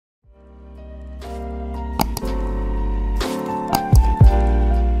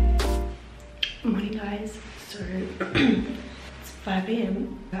So it's 5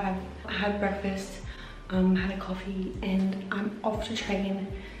 AM. I've had breakfast, had a coffee, and I'm off to train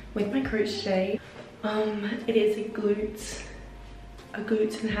with my coach today. It is a glutes and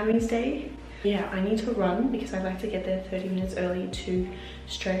hammies day. Yeah, I need to run because I like to get there 30 minutes early to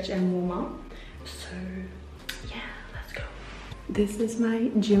stretch and warm up. So yeah, let's go. This is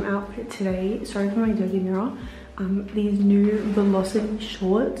my gym outfit today. Sorry for my dirty mirror. These new Velocity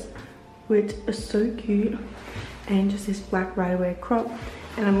shorts, which are so cute, and just this black right-away crop.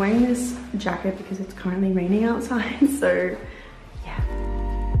 And I'm wearing this jacket because it's currently raining outside. So yeah.